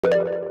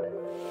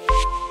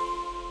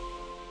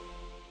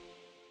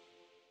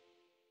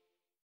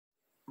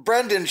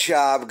Brendan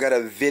Schaub got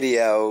a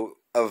video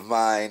of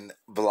mine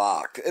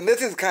blocked. And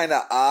this is kind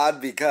of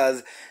odd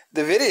because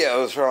the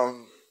video is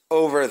from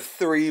over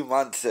 3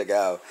 months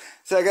ago.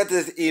 So I got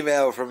this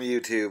email from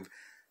YouTube.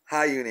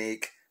 Hi,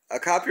 Unique. A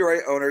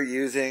copyright owner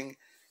using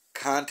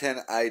Content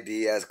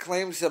ID has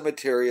claimed some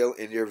material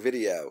in your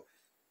video.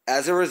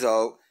 As a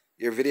result,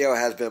 your video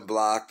has been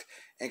blocked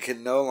and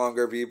can no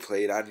longer be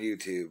played on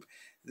YouTube.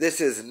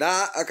 This is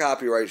not a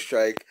copyright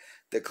strike.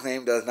 The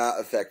claim does not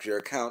affect your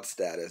account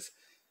status.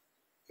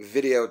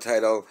 Video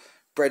title,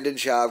 Brendan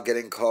Schaub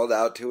getting called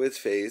out to his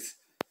face.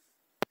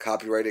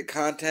 Copyrighted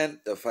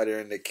content, The Fighter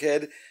and the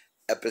Kid,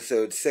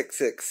 episode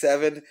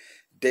 667,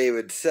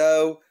 David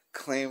So,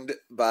 claimed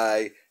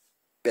by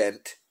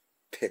Bent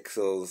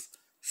Pixels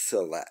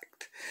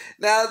Select.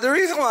 Now, the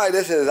reason why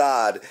this is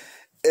odd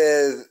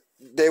is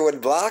they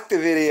would block the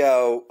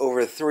video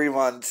over 3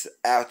 months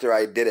after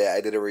I did it.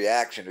 I did a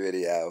reaction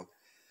video.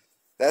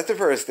 That's the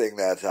first thing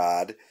that's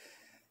odd.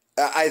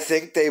 I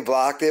think they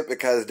blocked it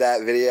because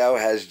that video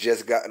has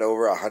just gotten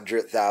over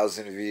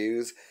 100,000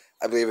 views.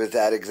 I believe it's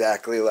at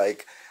exactly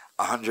like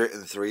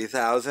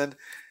 103,000.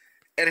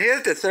 And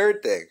here's the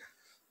third thing.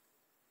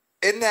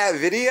 In that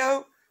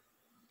video,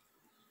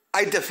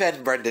 I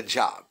defend Brendan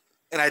Schaub.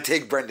 And I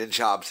take Brendan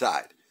Schaub's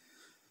side.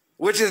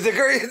 Which is the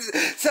greatest.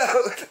 So,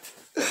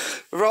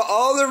 for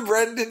all the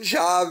Brendan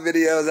Schaub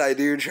videos I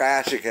do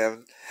trashing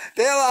him,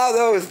 they allow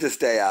those to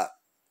stay up.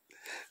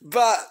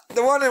 But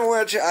the one in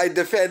which I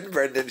defend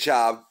Brendan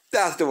Schaub,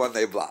 that's the one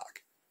they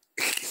block.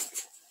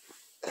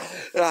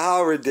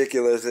 How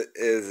ridiculous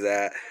is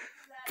that?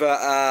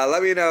 But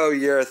let me know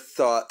your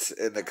thoughts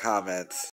in the comments.